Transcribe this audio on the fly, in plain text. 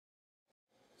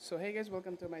So hey guys,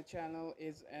 welcome to my channel.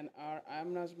 It's NR.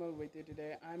 I'm Nazmal with you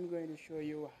today. I'm going to show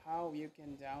you how you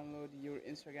can download your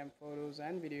Instagram photos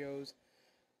and videos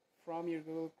from your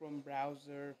Google Chrome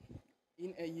browser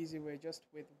in a easy way, just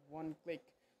with one click.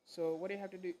 So what you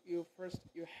have to do, you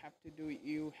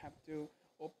have to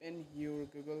open your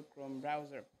Google Chrome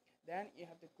browser. Then you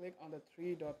have to click on the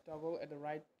three dot toggle at the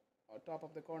right top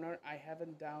of the corner. I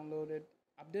haven't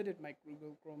updated my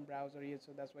Google Chrome browser yet,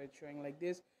 so that's why it's showing like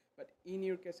this. But in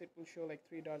your case, it will show like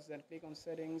three dots. Then click on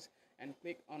settings and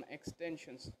click on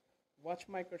extensions. Watch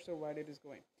my cursor while it is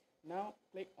going. Now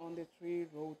click on the three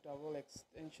row toggle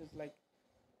extensions,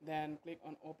 then click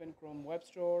on open Chrome web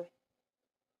store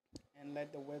and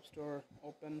let the web store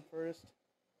open first.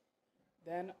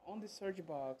 Then on the search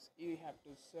box, you have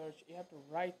to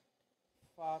write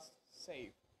fast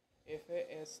save,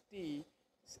 FAST SAVE,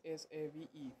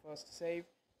 first save,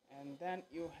 and then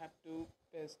you have to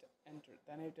paste enter.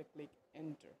 Then you have to click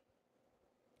enter.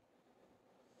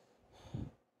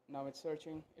 Now it's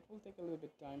searching. It will take a little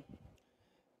bit time.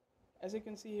 As you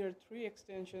can see here, three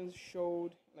extensions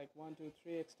showed, like 1 2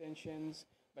 3 extensions,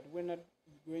 but we're not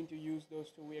going to use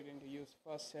those two. We're going to use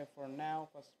first save for now,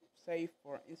 first save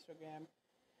for Instagram.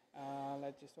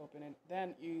 Let's just open it.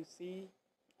 Then you see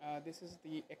this is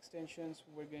the extensions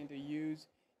we're going to use.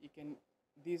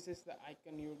 This is the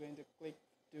icon you're going to click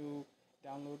to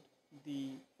download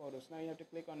the photos. Now you have to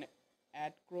click on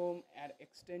add Chrome, add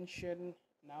extension.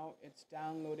 Now it's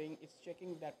downloading, it's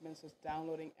checking. That means it's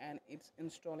downloading and it's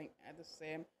installing at the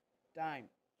same time.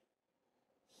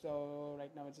 So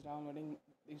right now it's downloading.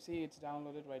 You see it's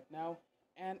downloaded right now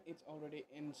and it's already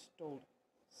installed.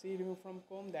 See remove from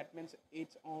Chrome, that means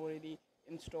it's already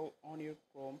installed on your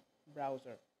Chrome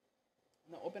browser.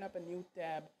 Now open up a new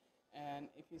tab, and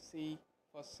if you see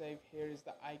first save, here is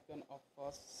the icon of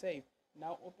first save.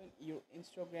 Now open your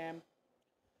Instagram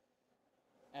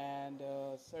and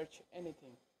search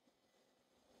anything.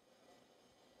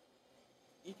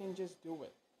 You can just do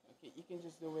it. Okay, you can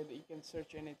just do it. You can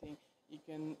search anything. You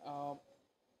can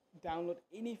download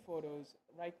any photos.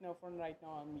 Right now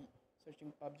I'm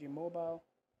searching PUBG Mobile.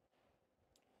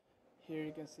 Here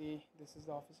you can see this is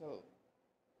the official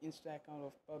Insta account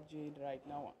of PUBG. Right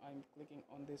now I'm clicking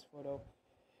on this photo.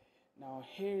 Now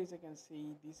here, as you can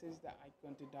see, this is the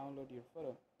icon to download your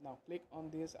photo. Now click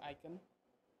on this icon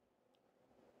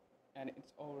and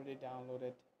it's already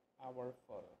downloaded our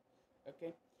photo.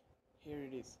 Okay, here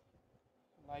it is,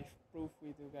 live proof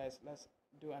with you guys. Let's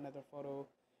do another photo.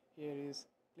 Here is,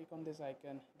 click on this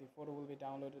icon, the photo will be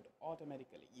downloaded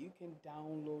automatically. You can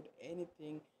download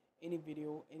anything, any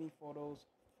video, any photos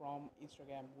from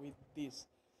Instagram with this.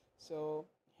 So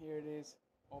here it is,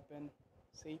 open,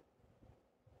 see.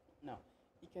 Now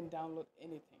you can download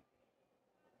anything.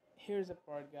 Here's the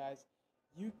part, guys.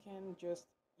 You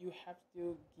have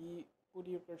to put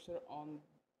your cursor on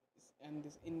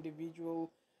this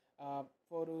individual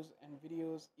photos and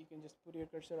videos. You can just put your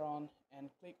cursor on and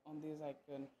click on this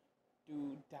icon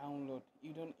to download.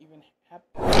 You don't even have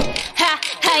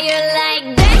how you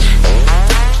like that?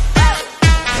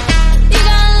 You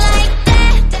gonna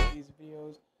like that? These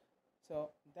videos. So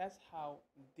that's how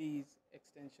these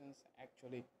extensions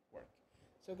actually work.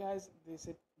 So guys, this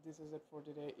is it for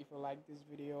today. If you like this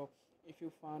video, if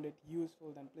you found it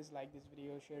useful, then please like this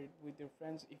video, share it with your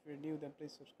friends. If you're new, then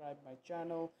please subscribe my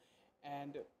channel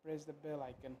and press the bell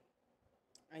icon.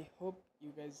 I hope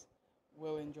you guys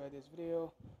will enjoy this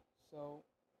video. So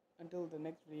until the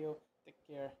next video, take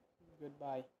care,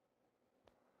 goodbye.